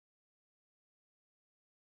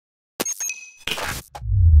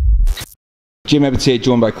Jim Ebbets here,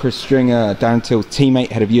 joined by Chris Stringer, Darren Till's teammate,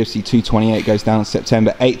 head of UFC 228, goes down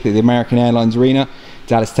September 8th at the American Airlines Arena,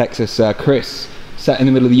 Dallas, Texas. Chris, sat in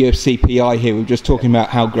the middle of the UFC PI here, we were just talking about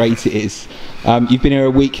how great it is. You've been here a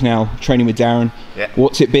week now, training with Darren. Yeah.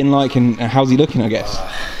 What's it been like and how's he looking, I guess?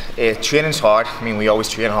 Training's hard. I mean, we always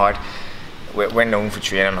train hard. We're known for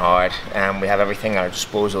training hard, and we have everything at our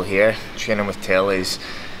disposal here. Training with Till is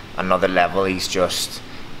another level.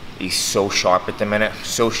 He's so sharp at the minute,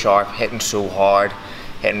 so sharp, hitting so hard,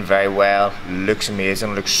 hitting very well, looks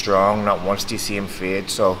amazing, looks strong. Not once do you see him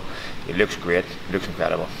fade, so it looks great, looks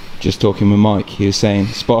incredible. Just talking with Mike, he was saying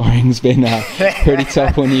sparring's been pretty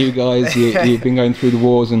tough on you guys. You've been going through the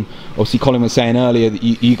wars, and obviously Colin was saying earlier that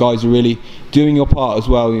you guys are really doing your part as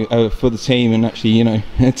well for the team, and actually, you know,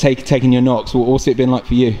 taking your knocks. What's it been like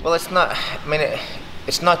for you? Well, it's not. I mean,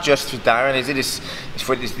 it's not just for Darren, is it? It's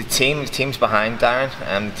for the team. The team's behind Darren,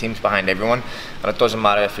 and the team's behind everyone. And it doesn't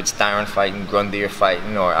matter if it's Darren fighting, Grundy or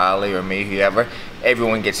fighting, or Ali or me, whoever.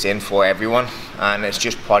 Everyone gets in for everyone, and it's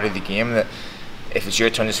just part of the game that if it's your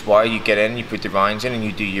turn to spar, you get in, you put the rounds in, and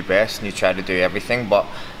you do your best, and you try to do everything. But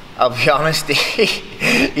I'll be honest,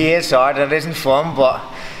 he is hard, and it isn't fun, but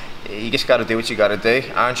you just got to do what you got to do.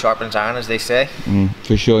 Iron sharpens iron, as they say.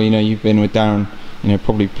 For sure. You know, you've been with Darren, you know,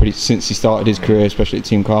 probably since he started his career, especially at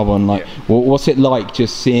Team Carbon. Like, what's it like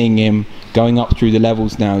just seeing him going up through the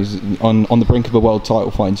levels now? He's on the brink of a world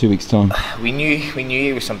title fight in 2 weeks' time. We knew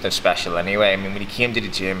he was something special anyway. I mean, when he came to the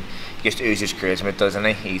gym, he just oozes charisma, doesn't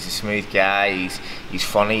he? He's a smooth guy. He's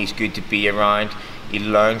funny. He's good to be around. He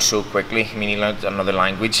learns so quickly. I mean, he learned another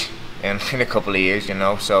language in a couple of years, you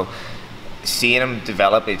know. So seeing him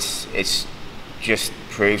develop, it's just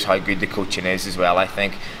proves how good the coaching is as well. I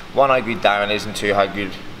think one, how good Darren is, and two, how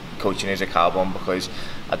good coaching is at Carbon, because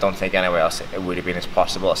I don't think anywhere else it would have been as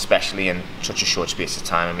possible, especially in such a short space of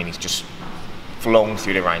time. I mean, he's just flown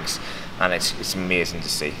through the ranks, and it's amazing to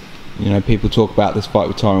see. You know, people talk about this fight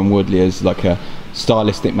with Tyron Woodley as like a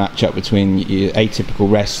stylistic matchup between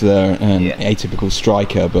atypical wrestler and atypical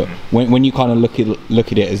striker, but when you kind of look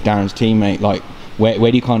at it as Darren's teammate, like where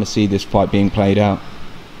do you kind of see this fight being played out?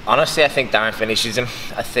 Honestly, I think Darren finishes him.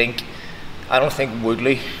 I don't think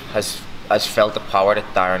Woodley has felt the power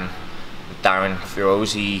that Darren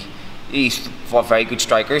throws. He's fought very good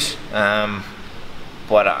strikers,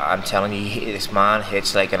 but I'm telling you, this man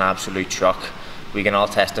hits like an absolute truck. We can all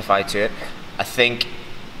testify to it. I think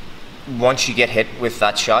once you get hit with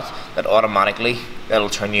that shot, that automatically it'll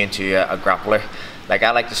turn you into a grappler. Like,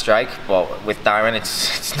 I like to strike, but with Darren,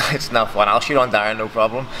 it's not fun. I'll shoot on Darren, no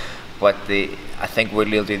problem. But I think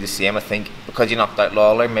Woodley will do the same. I think because he knocked out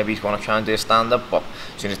Lawler, maybe he's going to try and do a stand-up, but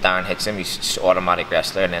as soon as Darren hits him, he's just automatic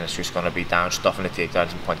wrestler, and then it's just going to be Darren stuffing the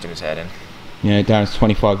takedowns and punching his head in. You know, Darren's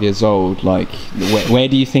 25 years old. Like, where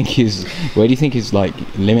do you think his like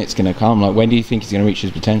limit's going to come? Like, when do you think he's going to reach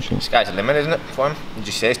his potential? The sky's the limit, isn't it, for him? You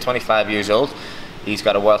just say he's 25 years old. He's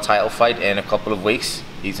got a world title fight in a couple of weeks.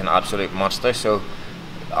 He's an absolute monster. So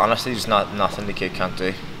honestly, there's nothing the kid can't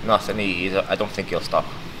do. Nothing. I don't think he'll stop.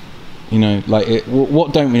 You know, like,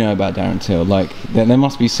 what don't we know about Darren Till? Like, there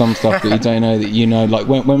must be some stuff that you don't know that you know. Like,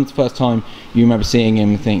 when was the first time you remember seeing him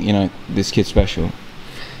and think, you know, this kid's special?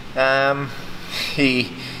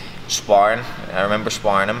 He sparring. I remember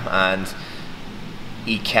sparring him, and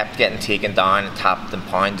he kept getting taken down and tapped and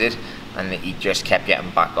pounded, and he just kept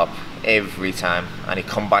getting back up every time. And he'd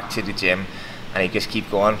come back to the gym, and he'd just keep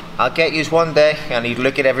going, "I'll get yous one day," and he'd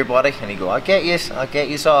look at everybody and he'd go, I'll get yous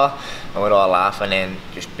all," and we'd all laugh. And then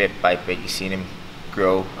just bit by bit you seen him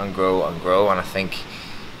grow and grow and grow, and I think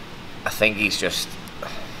he's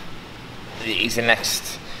the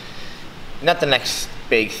next, not the next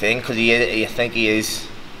big thing, because I think he is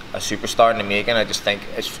a superstar in the making. I just think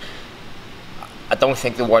I don't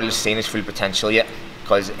think the world has seen his full potential yet,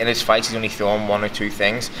 because in his fights he's only thrown one or two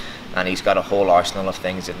things, and he's got a whole arsenal of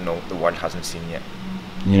things that the world hasn't seen yet.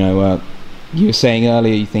 You know, you were saying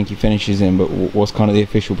earlier you think he finishes him, but what's kind of the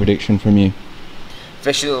official prediction from you?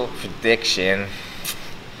 Official prediction: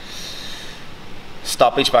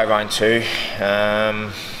 stoppage by round 2.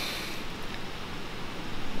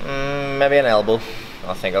 Maybe an elbow.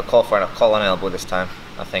 I think I'll call an elbow this time.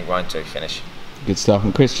 I think round 2 finish. Good stuff.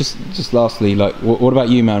 And Chris, just lastly, like, what about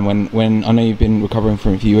you, man? When I know you've been recovering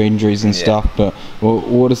from a few injuries and stuff, but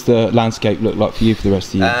what does the landscape look like for you for the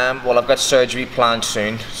rest of the year? Well, I've got surgery planned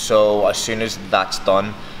soon, so as soon as that's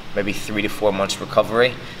done, maybe 3 to 4 months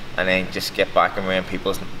recovery, and then just get back and around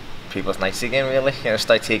people's nights again. Really, you know,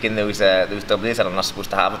 start taking those W's that I'm not supposed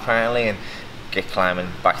to have apparently, and get climbing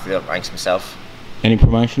back to the ranks myself. Any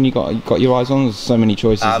promotion you got your eyes on? There's so many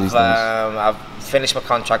choices these days. I've finished my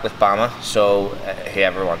contract with Bama, so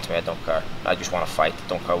whoever wants me, I don't care. I just want to fight.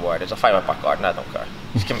 Don't care where it is. I'll fight my back garden. I don't care.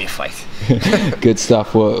 Just give me a fight. Good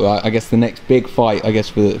stuff. Well, I guess the next big fight, I guess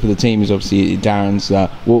for the team is obviously Darren's.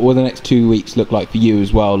 What will the next 2 weeks look like for you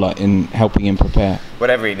as well, like in helping him prepare?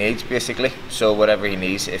 Whatever he needs, basically. So whatever he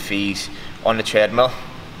needs. If he's on the treadmill,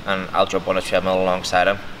 and I'll jump on a treadmill alongside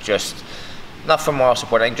him. Just not for moral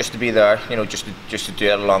support, I think just to be there, you know, just to do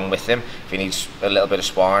it along with him. If he needs a little bit of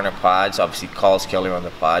sparring or pads, obviously calls killer on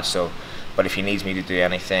the pads. So, but if he needs me to do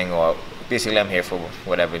anything, or basically I'm here for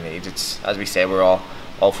whatever he needs. It's, as we say, we're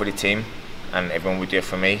all for the team, and everyone would do it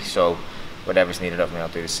for me. So, whatever's needed of me, I'll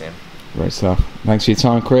do the same. Great stuff. Thanks for your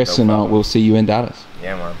time, Chris, and we'll see you in Dallas.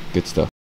 Yeah, man. Good stuff.